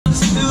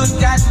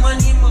stood, got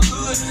money in my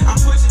hood. I'm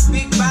pushing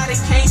big body,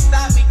 can't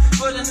stop me.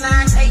 For the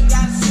 9-8,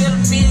 got a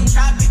settlement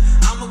copy.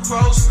 I'm a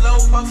crow slow,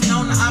 puffin'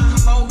 on the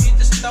optimo, hit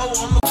the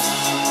stove.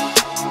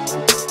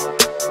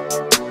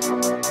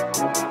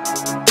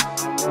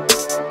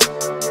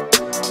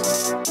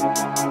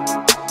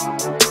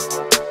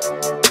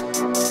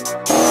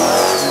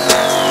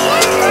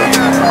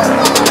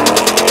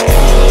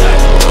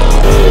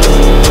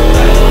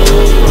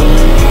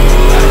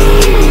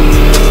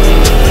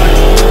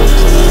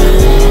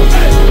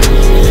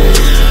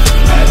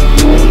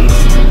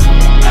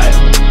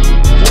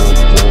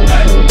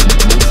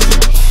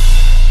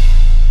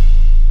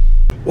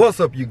 What's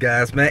up, you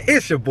guys, man?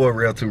 It's your boy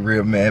Real 2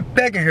 Real, man,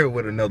 back in here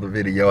with another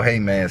video. Hey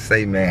man,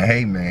 say man,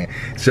 hey man,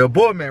 it's your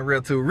boy, man,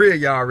 Real 2 Real.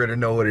 Y'all already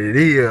know what it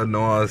is,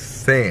 know what I'm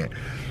saying?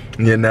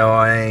 You know,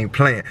 I ain't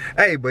playing.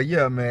 Hey, but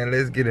yeah, man,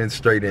 let's get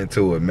straight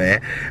into it,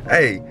 man.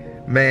 Hey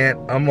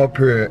man, I'm up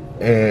here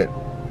at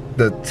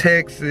the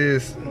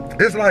Texas,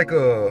 it's like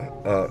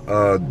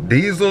a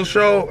diesel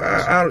show,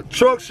 a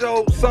truck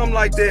show, something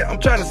like that. I'm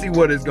trying to see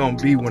what it's gonna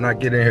be when I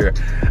get in here.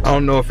 I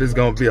don't know if it's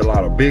gonna be a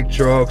lot of big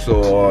trucks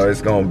or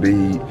it's gonna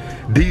be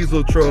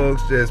diesel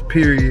trucks, just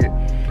period.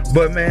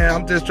 But man,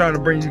 I'm just trying to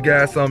bring you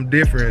guys something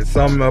different,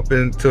 something up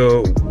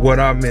into what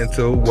I'm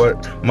into,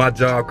 what my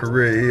job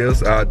career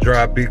is. I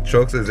drive big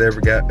trucks, as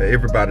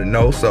everybody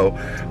knows, so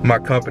my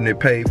company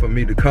paid for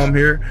me to come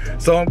here.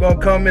 So I'm gonna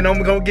come in,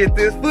 I'm gonna get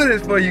this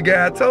footage for you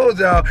guys. I told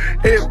y'all,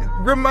 hey,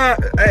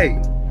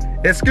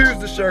 excuse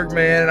the shirt,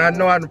 man. I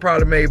know I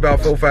probably made about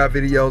 4 or 5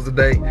 videos a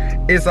day.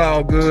 It's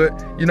all good,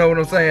 you know what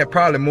I'm saying?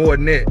 Probably more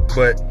than that,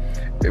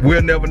 but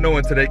we'll never know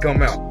until they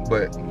come out.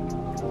 But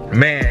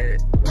man,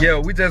 yeah,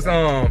 we just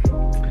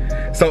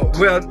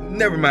well,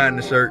 never mind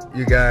the shirt,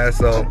 you guys.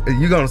 So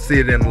you're gonna see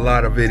it in a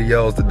lot of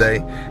videos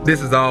today.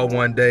 This is all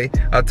one day.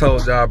 I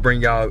told y'all I'll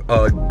bring y'all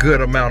a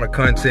good amount of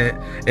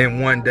content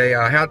in one day.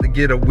 I have to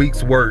get a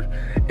week's worth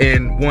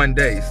in one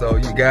day, so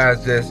you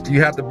guys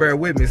you have to bear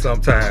with me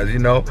sometimes, you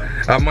know.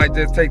 I might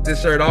just take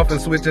this shirt off and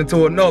switch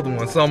into another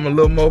one, something a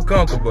little more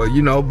comfortable,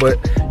 you know. But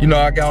you know,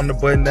 I got on the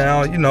button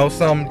down, you know,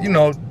 some, you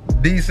know,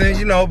 decent,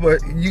 you know, but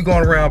you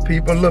going around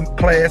people, look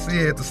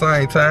classy at the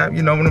same time,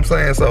 you know what I'm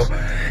saying? So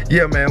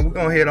yeah, man, we're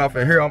gonna head off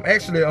in here. I'm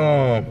actually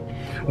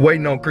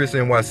waiting on Chris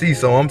NYC,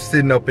 so I'm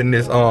sitting up in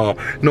this know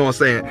what I'm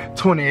saying,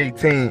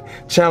 2018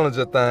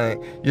 Challenger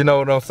thing, you know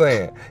what I'm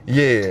saying?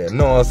 Yeah,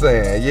 know what I'm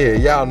saying? Yeah,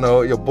 y'all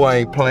know your boy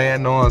ain't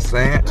playing, know what I'm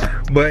saying?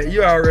 But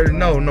you already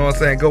know what I'm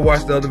saying? Go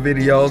watch the other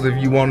videos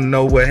if you want to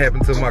know what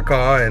happened to my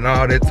car and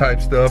all that type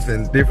stuff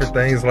and different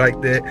things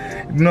like that.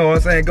 You know what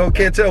I'm saying? Go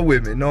catch up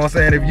with me, know what I'm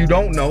saying? If you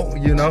don't know,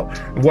 you know,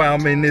 why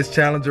I'm in this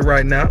Challenger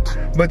right now.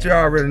 But you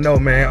already know,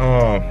 man.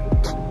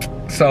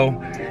 So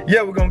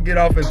yeah, we're gonna get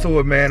off into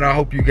it, man. I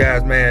hope you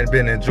guys, man,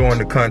 been enjoying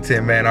the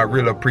content, man. I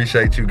really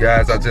appreciate you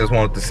guys. I just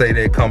wanted to say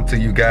that, come to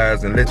you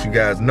guys and let you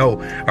guys know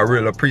I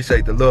really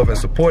appreciate the love and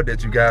support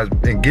that you guys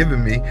been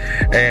giving me.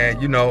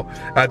 And you know,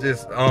 I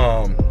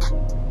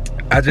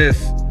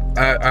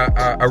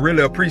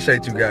really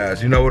appreciate you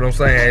guys, you know what I'm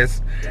saying?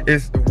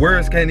 It's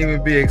words can't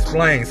even be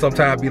explained.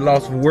 Sometimes I be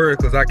lost for words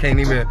because I can't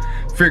even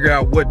figure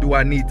out what do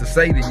I need to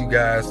say to you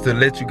guys to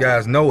let you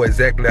guys know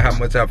exactly how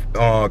much I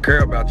care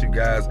about you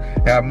guys,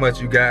 how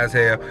much you guys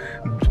have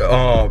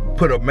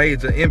put a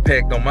major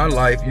impact on my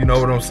life, you know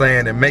what I'm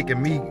saying, and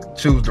making me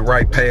choose the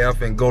right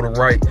path and go the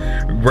right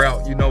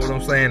route, you know what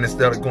I'm saying,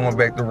 instead of going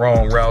back the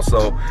wrong route.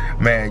 So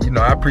man, you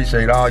know, I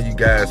appreciate all you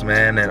guys,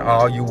 man, and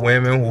all you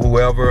women,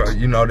 whoever,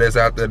 you know, that's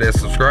out there that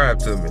subscribe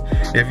to me.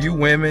 If you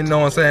women, know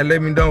what I'm saying,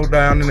 let me know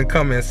down in the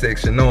comment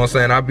section, know what I'm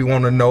saying. I be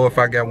wanting to know if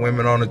I got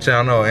women on the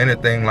channel or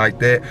anything like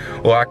that,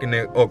 or I can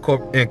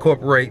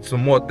incorporate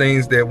some more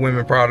things that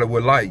women probably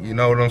would like, you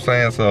know what I'm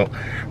saying. So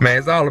man,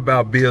 it's all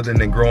about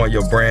building and growing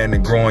your brand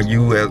and growing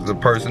you as a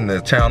person,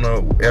 the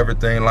channel,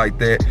 everything like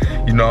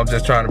that. You know, I'm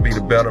just trying to be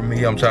the better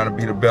me. I'm trying to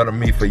be the better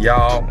me for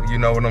y'all, you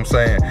know what I'm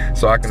saying,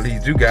 so I can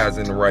lead you guys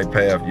in the right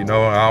path. You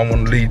know, I don't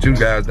want to lead you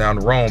guys down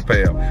the wrong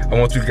path. I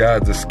want you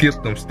guys to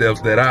skip them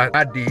steps that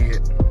I did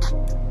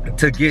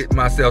to get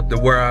myself to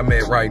where I'm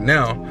at right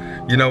now,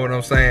 you know what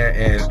I'm saying.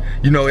 And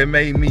you know, it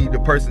made me the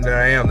person that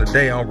I am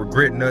today. I don't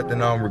regret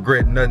nothing. I don't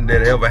regret nothing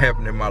that ever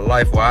happened in my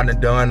life, or I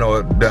done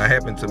or done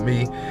happened to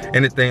me,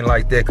 anything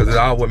like that, because it's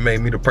all what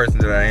made me the person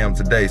that I am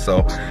today.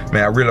 So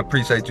man, I really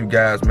appreciate you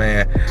guys,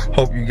 man.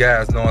 Hope you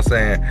guys, know what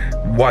I'm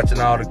saying, watching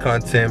all the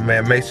content,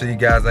 man. Make sure you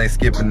guys ain't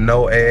skipping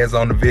no ads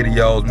on the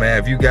videos,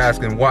 man. If you guys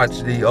can watch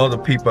the other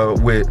people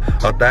with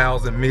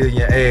 1,000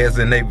 million ads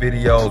in their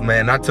videos,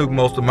 man, I took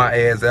most of my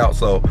ads out.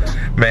 So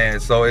man,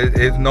 so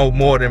it's no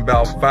more than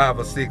about 5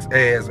 or 6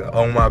 ads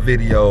on my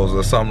videos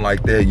or something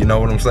like that, you know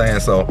what I'm saying.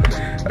 So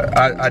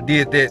I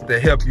did that to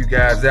help you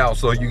guys out,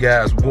 so you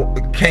guys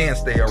can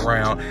stay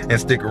around and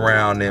stick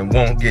around and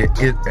won't get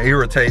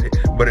irritated.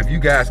 But if you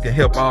guys can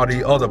help all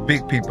the other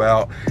big people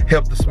out,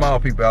 help the small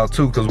people out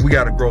too, because we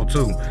got to grow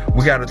too.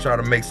 We got to try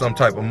to make some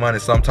type of money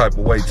some type of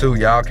way too.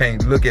 Y'all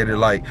can't look at it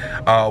like,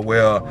 oh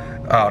well,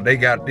 they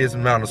got this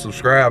amount of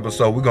subscribers,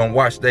 so we're gonna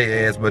watch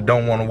their ads but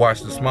don't want to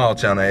watch the small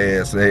channel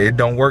ads. It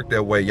don't work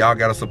that way. Y'all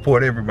gotta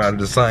support everybody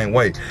the same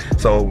way.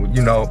 So,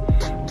 you know,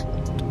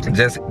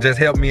 just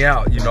help me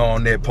out, you know,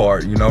 on that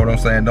part. You know what I'm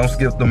saying? Don't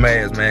skip the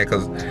ads, man,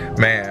 because,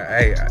 man,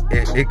 hey,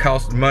 it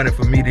costs money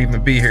for me to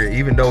even be here.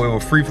 Even though it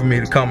was free for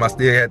me to come, I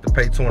still had to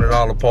pay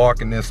 $20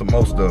 parking and some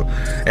more stuff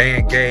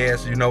and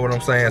gas, you know what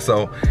I'm saying?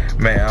 So,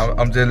 man,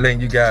 I'm just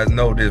letting you guys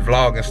know this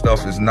vlogging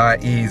stuff is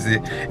not easy.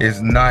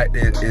 It's not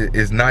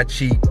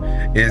cheap.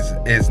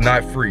 It's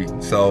not free.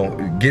 So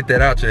get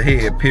that out your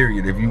head,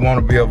 period. If you want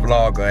to be a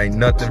vlogger, ain't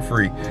nothing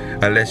free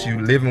unless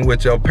you living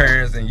with your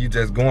parents and you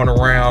just going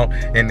around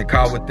in the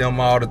car with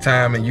them all the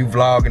time and you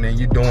vlogging and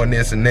you doing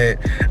this and that.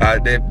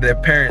 Their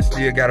parents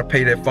still got to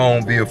pay that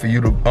phone bill for you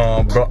to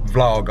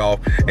vlog off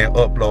and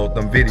upload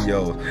them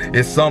videos.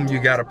 It's something you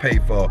got to pay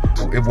for,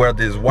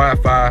 whether it's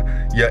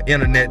Wi-Fi, your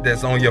internet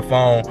that's on your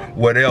phone,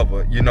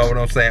 whatever, you know what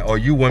I'm saying, or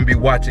you wouldn't be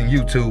watching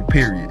YouTube,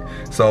 period.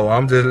 So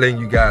I'm just letting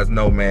you guys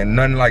know, man,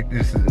 nothing like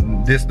this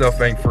stuff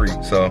ain't free.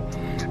 So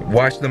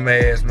watch them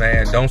ads,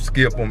 man. Don't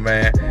skip them,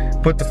 man.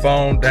 Put the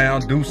phone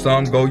down, do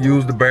something, go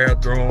use the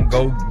bathroom,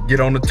 go get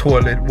on the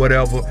toilet,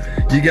 whatever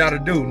you gotta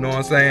do, you know what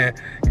I'm saying?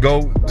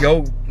 Go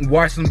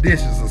wash some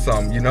dishes or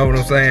something, you know what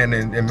I'm saying?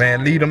 And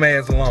man, leave them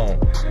ads alone.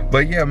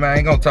 But yeah, man, I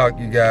ain't gonna talk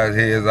you guys'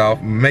 heads off.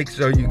 Make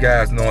sure you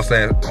guys, know what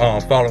I'm saying,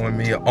 following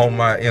me on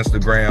my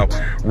Instagram,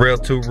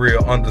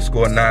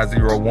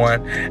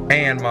 real2real_901,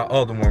 and my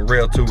other one,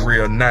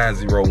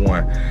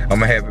 real2real901. I'm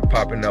gonna have it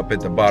popping up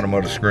at the bottom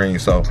of the screen.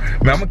 So,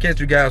 man, I'm gonna catch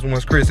you guys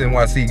once Chris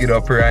NYC get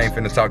up here. I ain't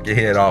finna talk your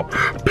head off.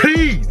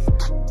 Peace!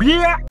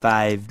 Yeah!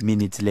 5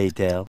 minutes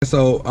later.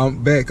 So,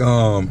 I'm back,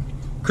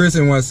 Chris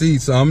NYC,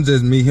 so I'm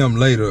just meet him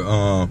later.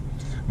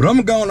 But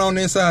I'm going on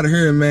inside of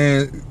here,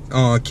 man.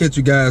 Catch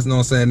you guys, know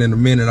what I'm saying, in a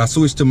minute. I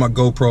switched to my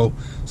GoPro,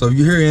 so if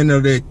you hear any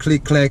of that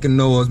click clacking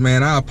noise,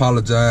 man, I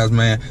apologize,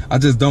 man. I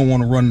just don't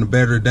want to run the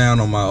battery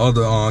down on my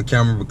other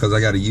camera because I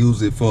got to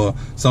use it for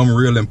something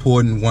real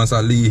important once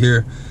I leave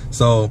here.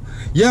 So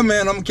yeah,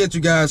 man, I'm gonna catch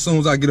you guys as soon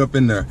as I get up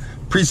in there.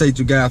 Appreciate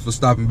you guys for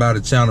stopping by the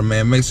channel,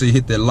 man. Make sure you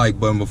hit that like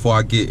button before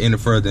I get any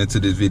further into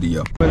this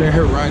video. I'm in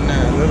here right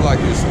now. It looks like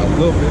it's a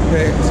little bit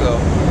packed, so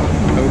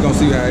we're gonna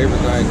see how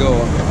everything go.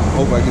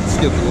 I hope I get to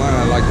skip the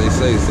line like they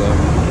say, so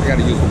I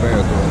gotta use the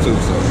bathroom too,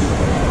 so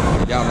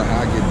y'all know how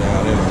I get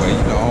down anyway.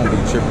 You know, I don't be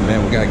tripping,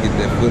 man. We gotta get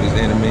that footage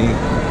in, I mean,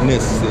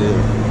 necessary.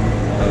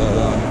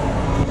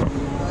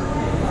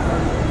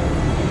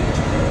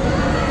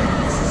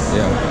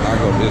 Yeah, I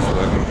go this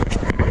way.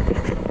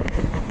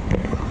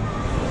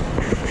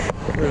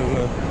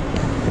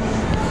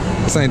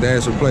 This ain't the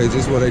actual place.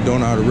 This is where they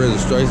doing all the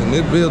registration.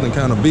 This building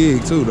kind of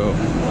big too, though.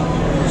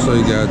 So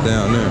you got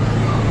down there.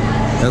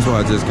 That's why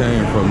I just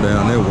came from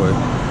down that way.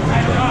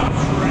 So,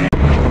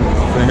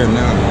 in here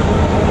now.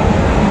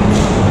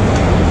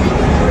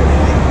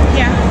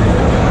 Yeah.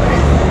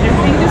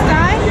 Everything this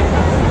side?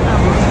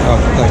 Oh,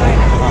 thank you.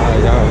 All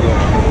right, y'all.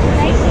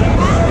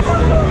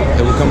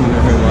 Yeah, we're coming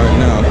in here right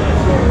now.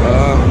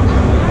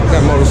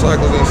 Got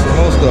motorcycles and some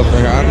more stuff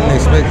in here. I didn't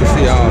expect to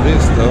see all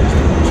this stuff.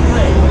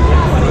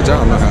 But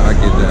y'all know how I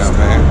get down,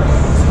 man.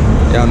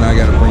 Y'all know I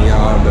gotta bring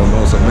y'all the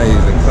most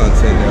amazing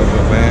content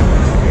ever, man.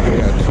 We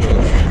got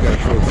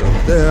trucks up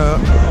there.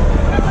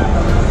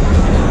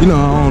 You know,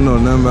 I don't know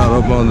nothing about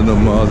up under the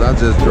mugs. I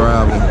just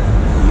drive them.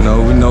 You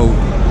know, we know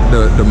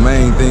the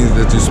main things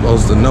that you're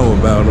supposed to know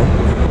about them.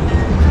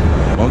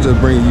 I'm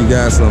just bringing you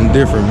guys something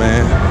different,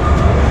 man.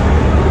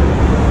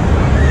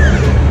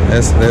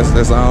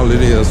 That's all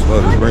it is,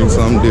 for to bring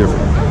something different.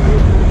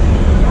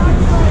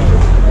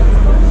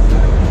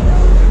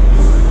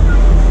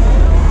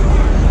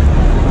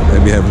 They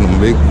be having them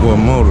big boy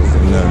motors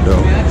in there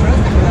though.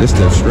 This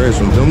that stretch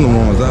them. Them the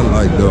ones I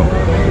like though.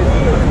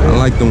 I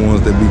like the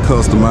ones that be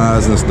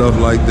customized and stuff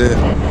like that.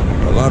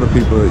 A lot of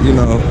people, you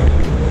know,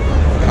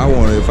 I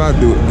want it, if I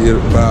do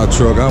buy a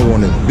truck, I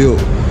want it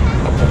built.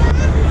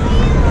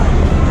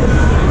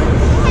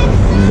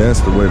 And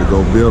that's the way to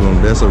go build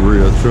them. That's a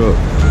real truck.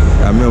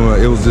 I remember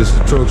it was just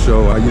a truck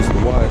show I used to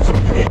watch.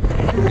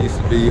 It used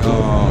to be,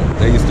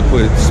 they used to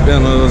put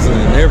spinners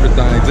and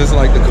everything, just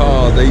like the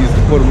cars, they used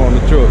to put them on the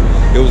truck.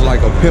 It was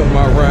like a Pimp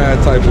My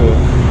Ride type of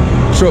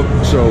truck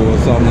show or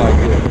something like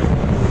that.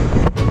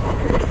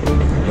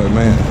 But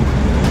man.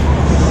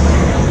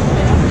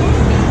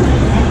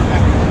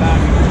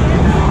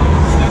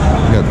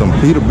 Got them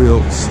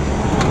Peterbilts.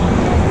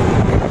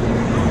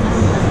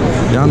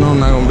 Y'all know I'm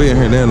not gonna be in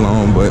here that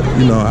long, but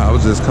you know, I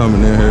was just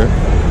coming in here.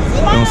 You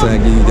know what I'm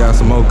saying? You got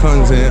some more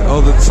content.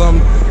 Other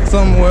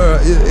somewhere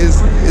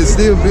it's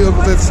still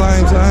vehicles at the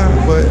same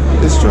time, but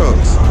it's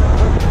trucks.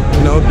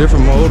 You know,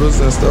 different motors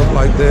and stuff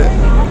like that.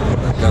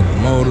 Got the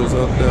motors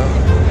up there.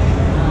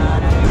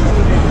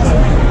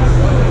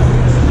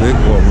 Big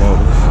boy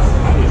motors.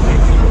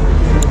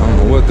 I don't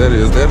know what that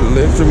is. That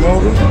electric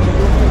motor?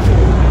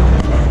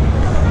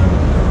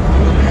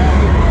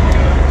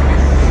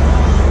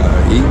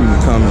 Eaton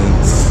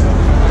Cummins.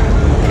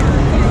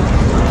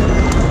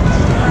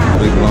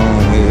 Big long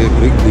head,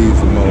 big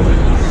diesel motor.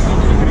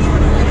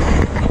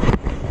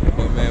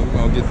 But man, we're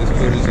gonna get this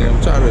footage in.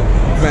 I'm trying to,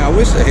 man, I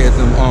wish they had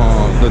them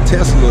the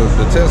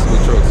Tesla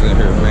trucks in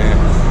here,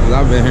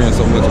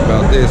 much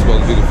about this. It's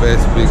supposed to be the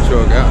fastest big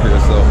truck out here,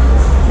 so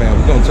man,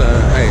 we're gonna try.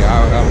 Hey,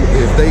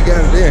 if they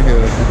got it in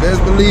here, you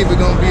best believe it's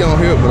gonna be on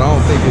here, but I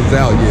don't think it's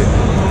out yet.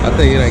 I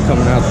think it ain't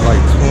coming out to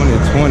like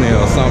 2020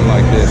 or something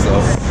like that, so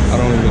I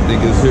don't even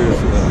think it's here.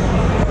 So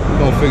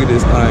we're gonna figure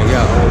this thing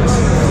out.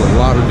 There's a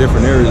lot of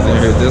different areas in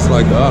here, just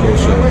like the auto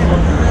show.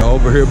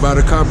 Over here by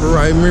the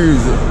Copyright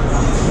Music,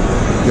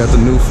 got the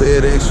new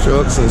FedEx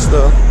trucks and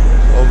stuff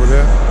over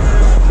there.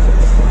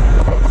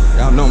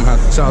 Y'all know I'm gonna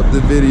have to chop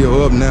this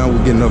video up now.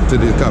 We're getting up to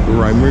this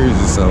Copyright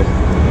Music, so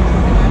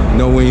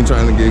no, we ain't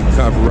trying to get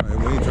copyright.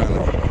 We ain't trying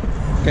to,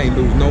 can't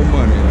lose no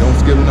money. Don't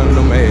skip none of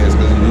them ads,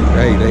 cause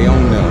hey, they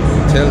own them.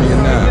 I'm telling you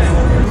now.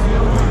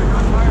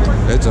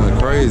 That's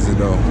crazy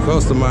though.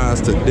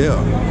 Customized to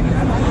death.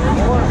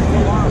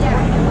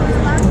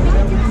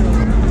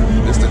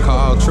 It's the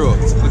car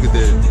trucks. Look at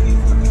that.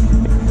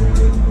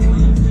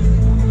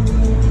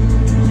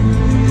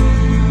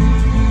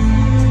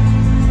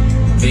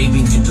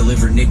 Vaping can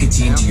deliver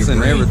nicotine to your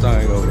brain.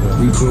 Everything over there.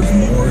 Recruit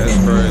more. That's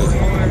crazy.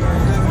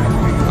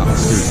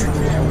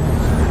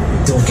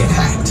 Don't get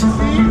hacked.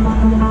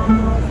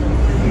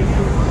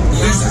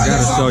 I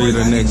gotta show you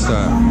the next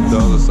side, the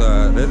other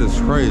side. That is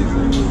crazy. I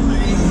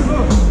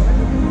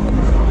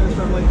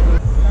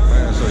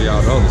gotta show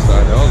y'all the other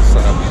side. The other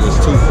side is just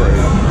too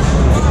crazy.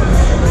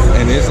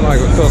 And it's like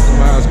a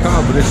customized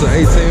car, but it's an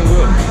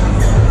 18-wheel.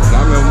 I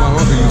remember my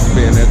uncle used to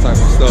be in that type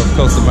of stuff,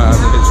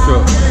 customizing his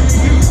truck.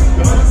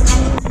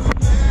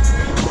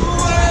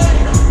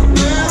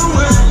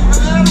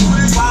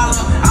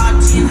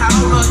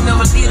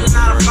 Never needed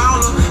not a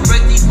follow.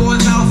 Break these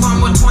boys off,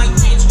 I'm a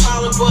 20-inch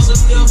crawler, bust a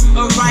left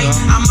or right.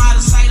 I'm out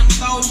of sight, I'm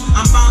cold.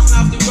 I'm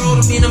bouncing off the road,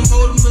 I'm in a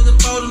motor with a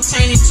boat, I'm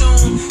chaining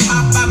tune.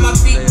 Hop out my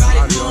big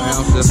body tune,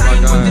 tight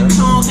with the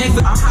tone.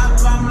 I'm hot,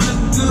 I'm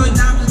looking good,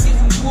 now I'm just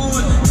getting wood.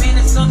 Man,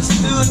 it's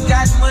understood,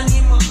 got money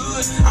in my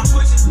hood. I'm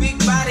pushing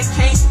big body,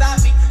 can't stop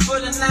me.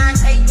 For the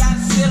 9-8, got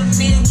to settle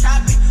me and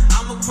copy.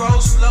 I'ma grow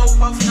slow,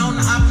 puffing on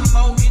the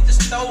Optimo, hit the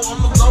stove.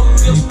 I'ma go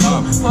real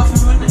slow,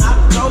 puffing on the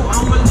Optimo,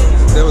 I'ma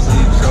let There was these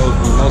shows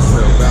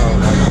mostly about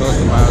like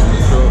customizing the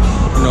truck,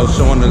 you know,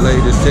 showing the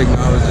latest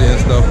technology and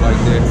stuff like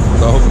that.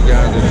 So I hope you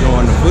guys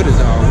enjoying the footage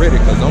already,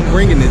 cause I'm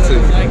bringing it to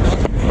you.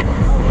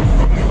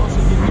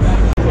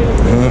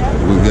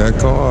 We got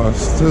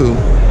cars too,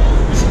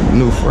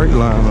 new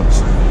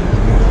Freightliners.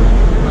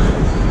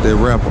 They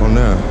rap on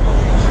there,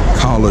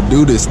 Call of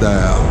Duty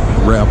style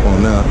rap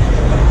on there.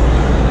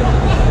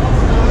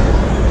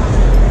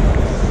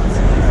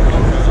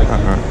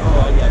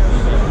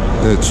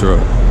 That truck.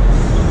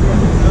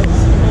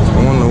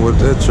 I wonder what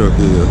that truck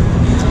is.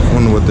 I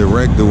wonder what the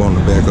rack do on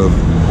the back of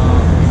it.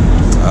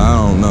 I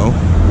don't know.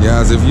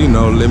 Guys, if you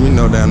know, let me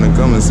know down in the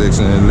comment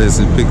section, unless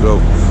it picked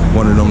up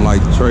one of them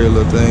like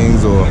trailer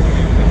things, or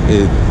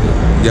it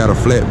got a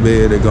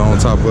flatbed that go on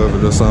top of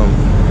it or something.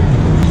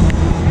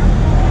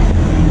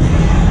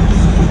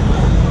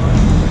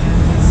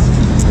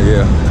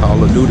 Yeah,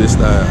 Call of Duty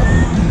style.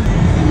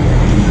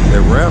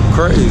 That rap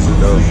crazy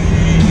though.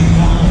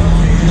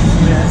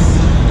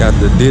 Got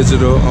the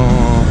digital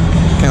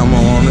camo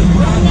on it.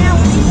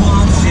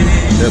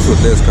 That's what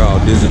that's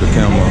called, digital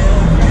camo.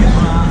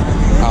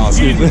 Oh,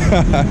 excuse me.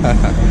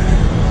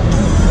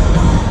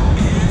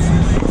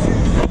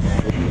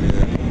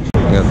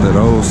 Got that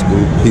old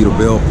school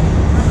Peterbilt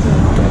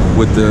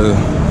with the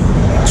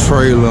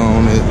trailer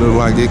on it. Look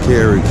like it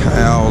carried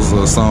cows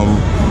or something.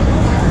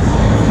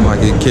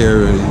 Like it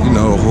carried, you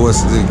know,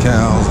 horses and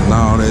cows and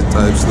all that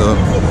type stuff.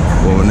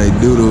 But when they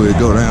do it,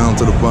 go down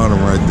to the bottom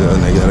right there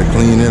and they gotta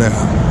clean it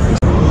out.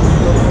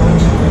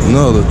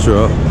 Another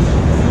truck.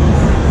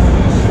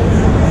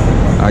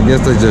 I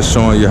guess they're just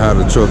showing you how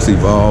the truck's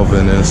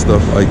evolving and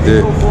stuff like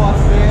that.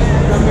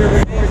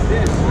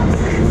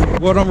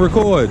 What I'm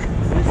recording?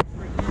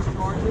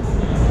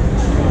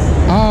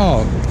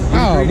 Oh,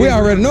 we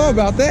already know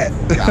about that.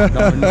 I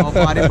don't know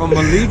nobody from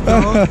Malik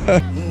though.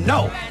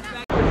 No.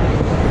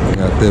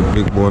 Got that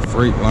big boy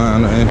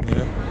Freightliner in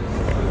here.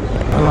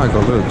 I like a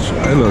little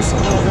trailers.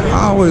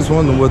 I always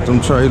wonder what them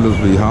trailers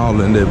be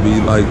hauling that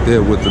be like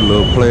that with the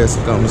little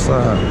plastic on the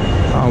side.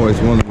 I always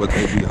wonder what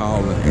they be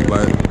hauling.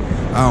 But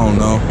I don't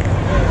know.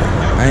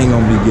 I ain't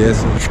gonna be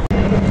guessing.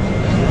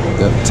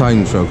 Got the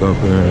Titan truck up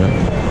here.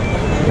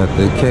 Got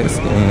the CAT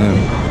scan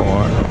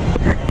part.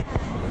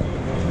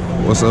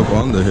 What's up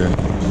under here?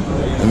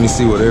 Let me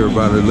see what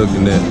everybody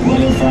looking at.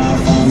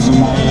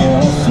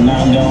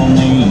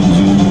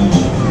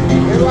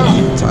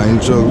 Titan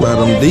truck by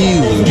them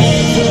diesels.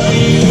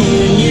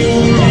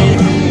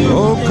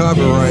 Oh,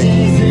 copyright.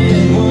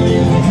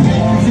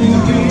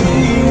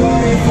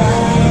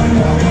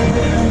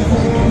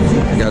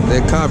 Got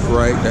that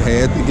copyright. I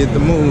had to get the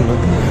move.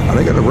 Oh,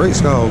 they got a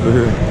race car over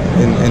here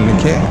in the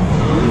CAT.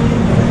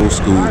 Old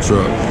school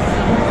truck.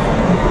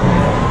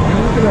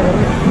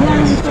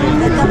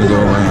 Let me go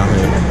around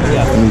here.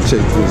 Let me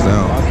check this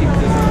out.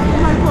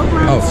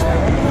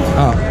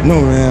 Oh, no,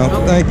 ma'am.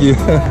 Thank you.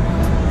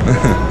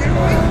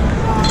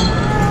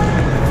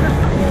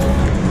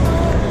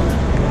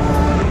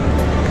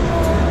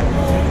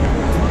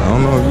 I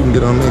don't know if you can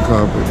get on that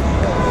carpet.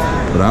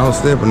 But I was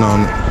stepping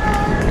on it.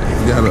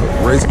 We got a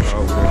race car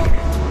over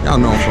there. Y'all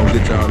know I'm gonna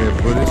get y'all that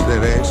footage,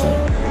 that action.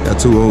 Got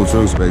 2 old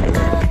trucks back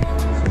there.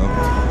 So,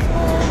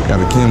 got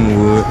a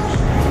Kenwood.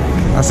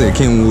 I said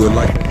Kenwood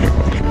like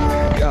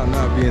that. Y'all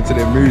not be into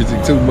that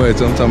music too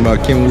much. I'm talking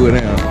about Kenwood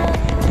now.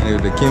 And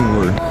the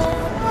Kenwood.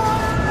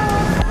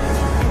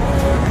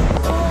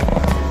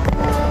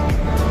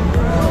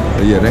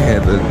 But yeah, they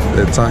had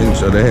that Titan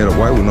show. They had a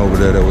white one over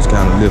there that was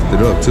kind of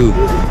lifted up too.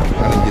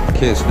 I didn't get to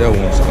catch that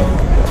one, so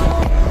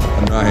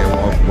I know I had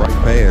walked right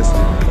past it.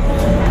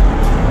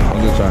 I'm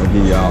just trying to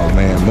give y'all,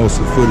 man, most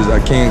of the footage I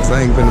can, because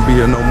I ain't gonna be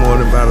here no more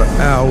than about an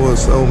hour or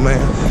so,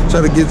 man.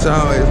 Try to get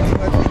y'all as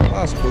much as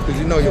possible, because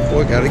you know your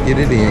boy gotta get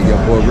it in. Your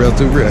boy real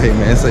to real. Hey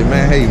man, say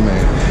man, hey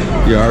man.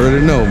 You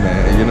already know,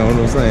 man. You know what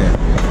I'm saying?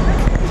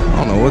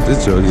 I don't know what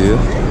this truck is.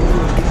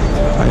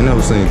 I ain't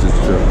never seen this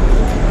truck.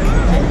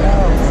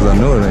 Cause I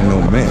know it ain't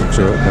no Mack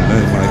truck or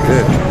nothing like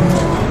that.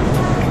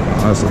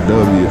 Oh, that's a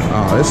W.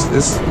 Oh,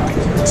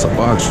 it's a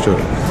box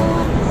truck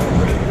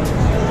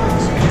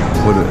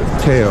with a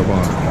cab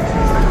on it.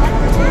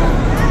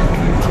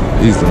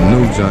 These are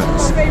new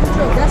joints.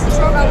 That's the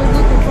truck I was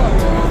looking for.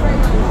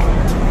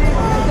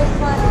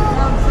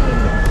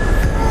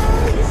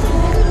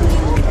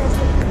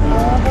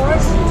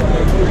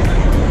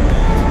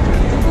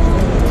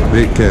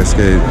 Big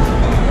Cascade.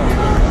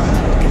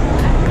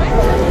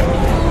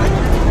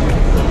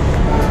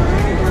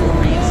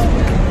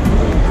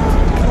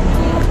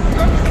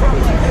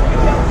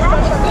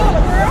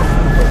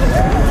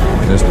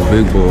 That's the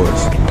big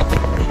boys.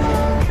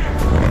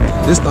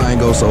 This thing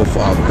goes so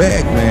far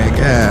back, man.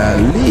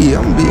 Golly,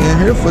 I'm gonna be in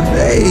here for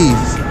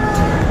days.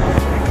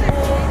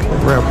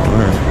 Wrap on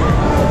her.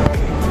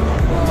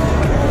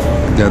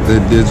 Got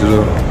that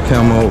digital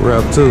camo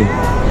wrap too.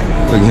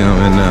 Look at him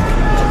in there.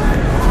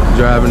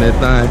 Driving that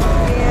thing.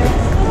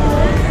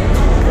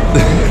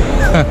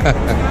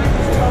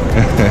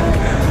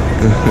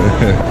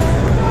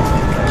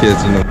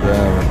 Catching them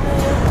driving.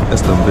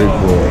 That's the big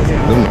boys.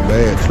 Them the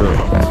bad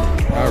trucks.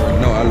 I already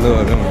know I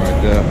love them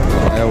right there.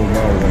 That was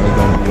my one. It's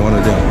gonna be one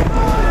of them.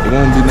 It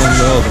won't be none of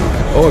the other one.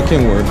 Or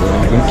Kenworth,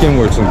 though. Them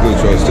Kenworth some good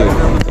trucks too.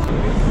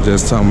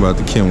 Just talking about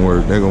the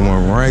Kenworth. They got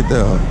one right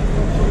there.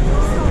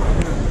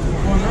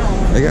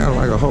 They got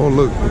like a whole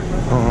look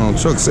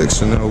truck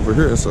section over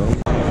here, so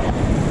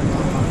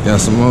got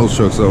some old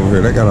trucks over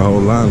here. They got a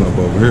whole lineup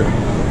over here.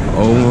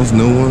 Old ones,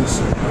 new ones.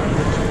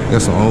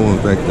 Got some old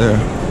ones back there.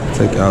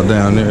 Take y'all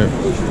down there.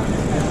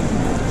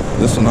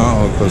 This one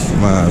all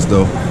customized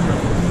though.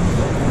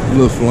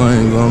 Little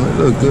flames on it.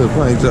 Look good.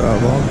 Paint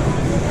job on it.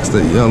 It's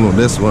the yellow.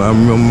 That's what I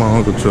remember my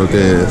uncle truck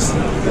as.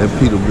 That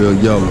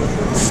Peterbilt yellow.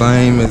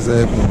 Same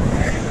exact one.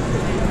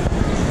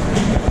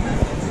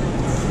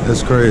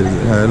 That's crazy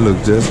how it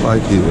looked just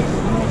like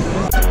it.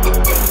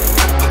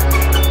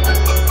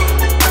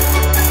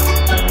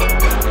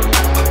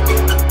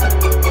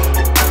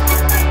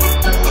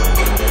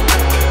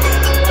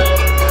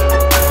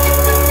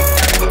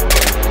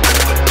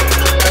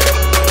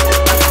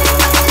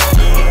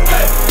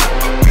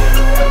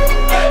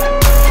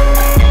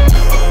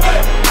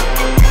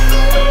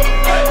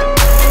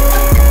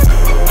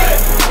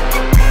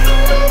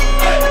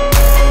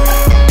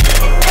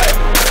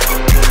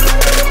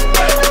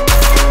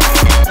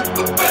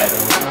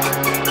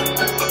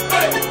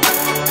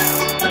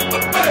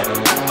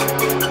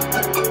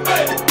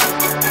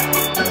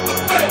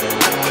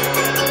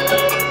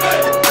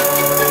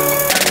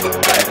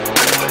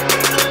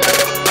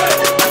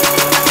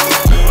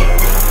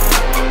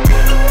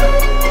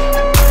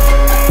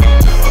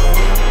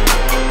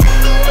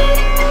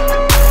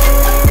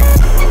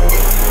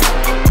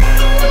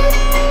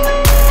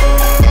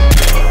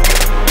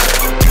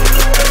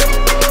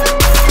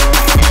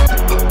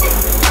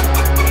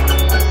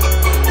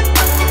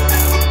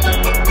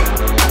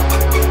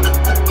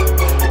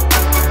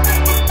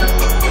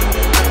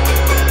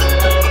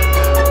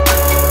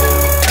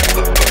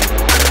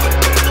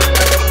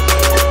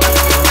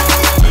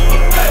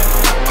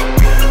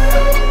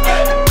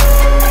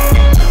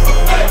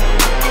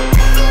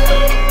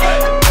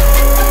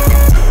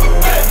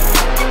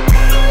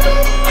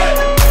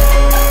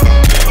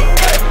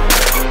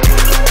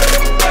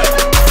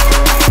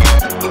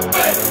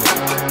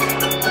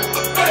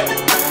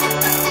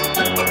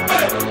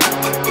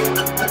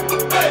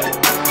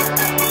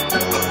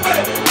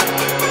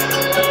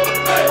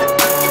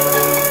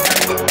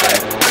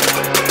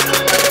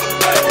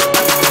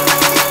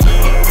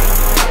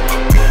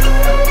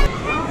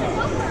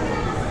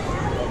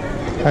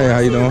 Hey, how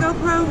you doing?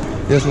 GoPro?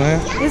 Yes, ma'am.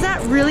 Is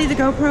that really the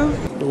GoPro?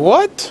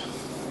 What?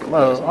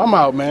 Well, I'm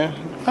out, man.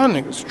 That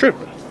nigga's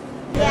tripping.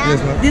 Yes,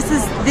 ma'am.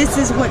 This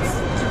is what's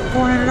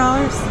 $400?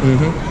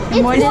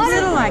 Mm-hmm. Why is it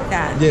little like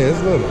that? Yeah,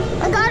 it's little.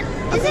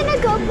 Isn't a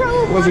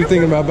GoPro? Was you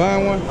thinking about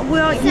buying one?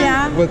 Well,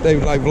 yeah. What, they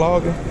like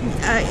vlogging?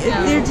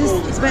 They're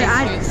just, but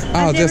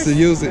Oh, just to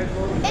use it?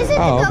 Is it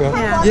Oh, the okay.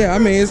 GoPro? Yeah, I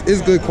mean,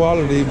 it's good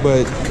quality,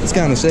 but it's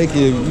kind of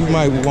shaky. You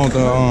might want to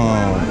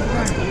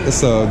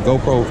It's a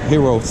GoPro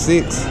Hero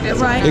 6.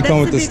 Right. It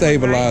comes with the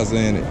stabilizer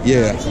in it.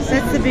 Yeah.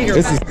 That's the bigger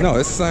one. No,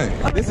 it's the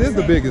same. This is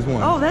the biggest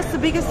one. Oh, that's the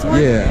biggest one?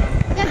 Yeah.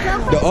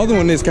 The other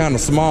one is kind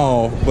of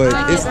small, but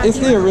it's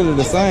still really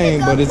the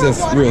same, but it's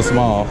just real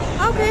small.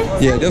 Okay.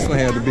 Yeah, this one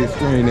has the big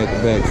screen at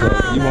the back,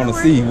 so you want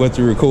to see what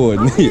you're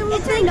recording. Okay, well,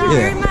 thank you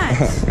very much.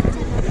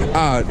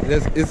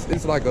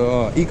 It's like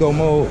a eco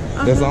mode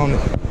that's on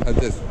it. I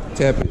just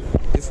tap it.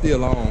 It's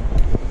still on.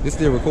 It's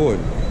still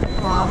recording.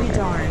 Oh, I'll be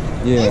darned.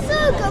 Yeah.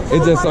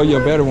 It's just so your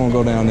battery won't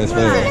go down this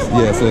fast.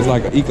 Yeah, so it's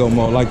like an eco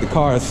mode. Like the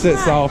car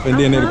sets off and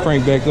then it'll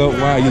crank back up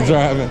while you're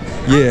driving.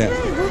 Yeah.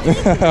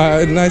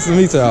 Nice to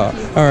meet y'all.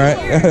 All right.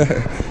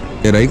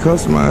 Yeah, they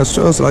customize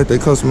trucks like they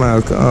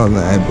customize cars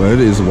now, but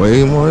it is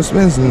way more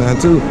expensive now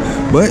too.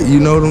 But you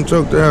know them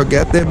truck drivers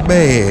got that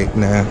bag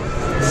now,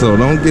 so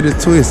don't get it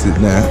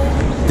twisted now.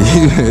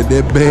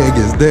 That bag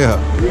is there.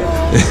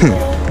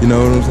 You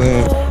know what I'm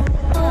saying?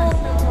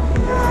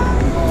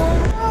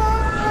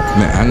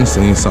 Man, I done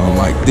seen something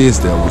like this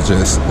that was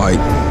just like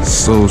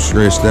so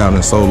stretched out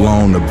and so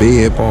long, the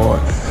bed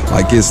part,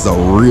 like it's a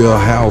real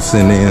house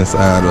in the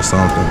inside or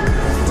something.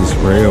 This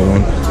red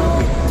one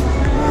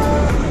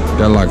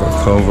got like a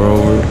cover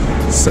over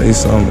it. Say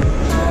something.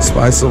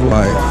 Spice of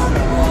life.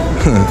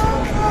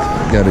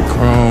 Got it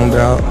chromed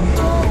out.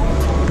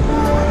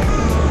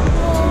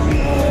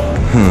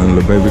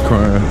 Little baby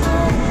crying.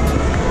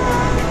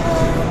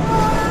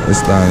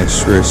 This thing is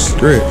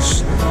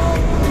stretched.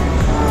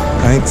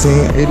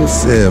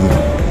 1987.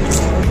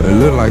 But it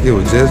looked like it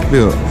was just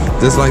built.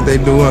 Just like they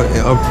do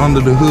up under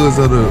the hoods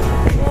of the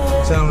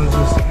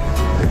Challengers.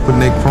 They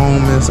putting their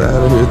chrome inside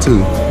of here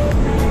too.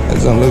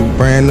 It's gonna look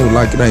brand new,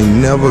 like it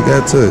ain't never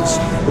got touched.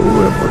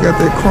 Ooh, if I got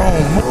that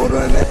chrome motor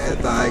and that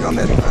thing on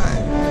that thing.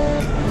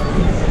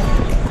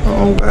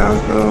 Oh wow,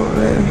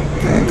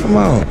 man, come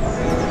on.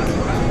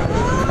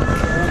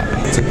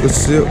 Take a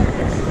sip,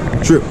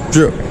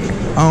 drip.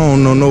 I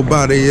don't know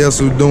nobody else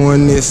who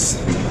doing this.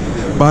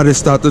 Body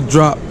start to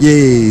drop,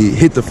 yeah,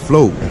 hit the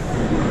float.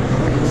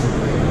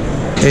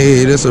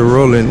 Hey, this a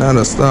rolling, not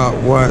a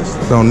stopwatch.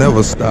 Don't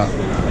never stop.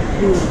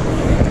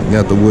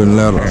 Got the wooden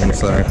ladder on the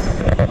side.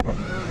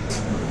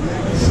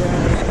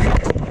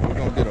 We're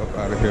gonna get up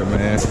out of here,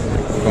 man.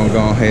 We're gonna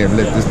go ahead and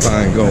let this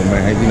thing go,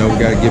 man. You know, we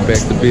gotta get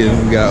back to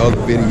business. We got other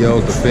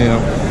videos to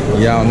film.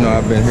 Y'all know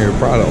I've been here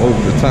probably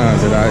over the time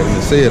that I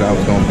even said I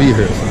was gonna be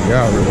here. So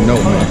y'all already know,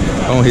 man.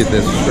 Don't hit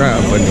that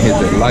subscribe button, hit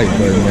that like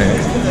button, man.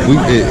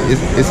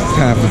 It's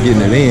time for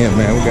getting it in,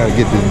 man. We gotta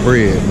get this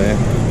bread, man.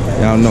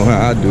 Y'all know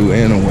how I do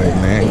anyway,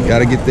 man.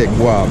 Gotta get that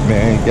guap,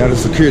 man. Gotta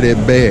secure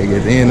that bag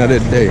at the end of the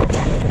day.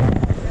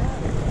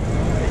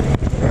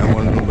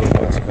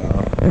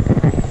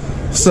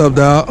 What's up,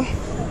 dog?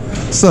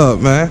 What's up,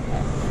 man?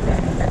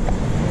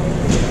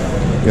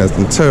 Got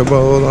some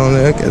turbos on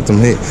there. Got some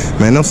head.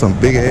 Man, them some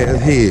big ass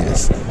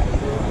heads.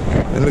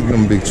 Man, look at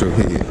them big truck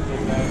heads.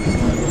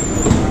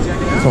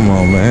 Come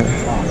on, man.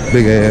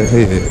 Big ass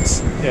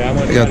heads.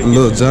 I got the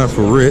little jump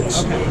for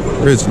Rich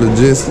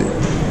Logistics.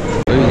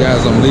 So you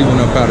guys, I'm leaving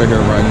up out of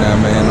here right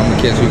now, man. I'm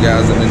gonna catch you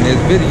guys in the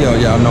next video.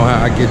 Y'all know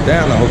how I get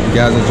down. I hope you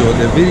guys enjoyed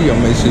that video.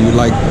 Make sure you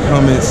like,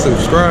 comment,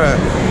 subscribe.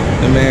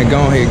 And man, go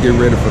ahead and get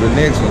ready for the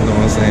next one, you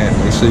know what I'm saying?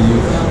 Make sure you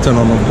turn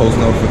on them post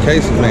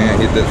notifications, man.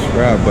 Hit that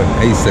subscribe button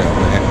ASAP,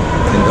 man.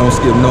 And don't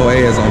skip no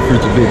ads on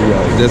future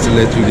videos, just to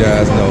let you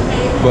guys know.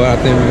 But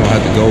I think we're gonna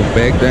have to go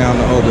back down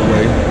the other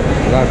way.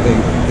 But I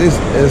think this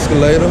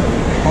escalator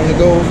only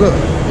goes up.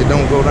 It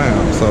don't go down.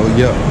 So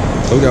yeah.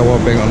 So we gotta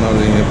walk back on the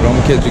other end. But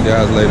I'm gonna catch you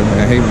guys later,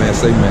 man. Hey man,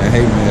 say man,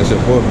 hey man, it's your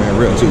boy, man,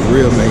 Real to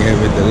Real, man.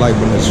 Hit that like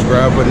button, that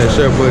subscribe button, that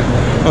share button.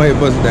 Go ahead,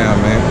 bust it down,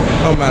 man.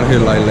 I'm out of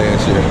here like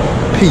last year.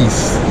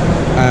 Peace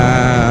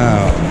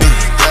out.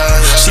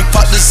 She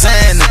popped the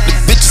sand, the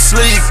bitch is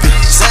sleeping.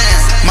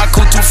 My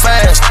crew too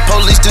fast,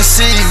 police done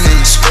see me.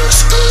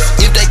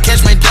 If they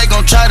catch me, they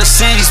gon' try to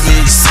seize me.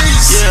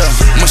 Yeah,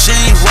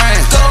 machine ran.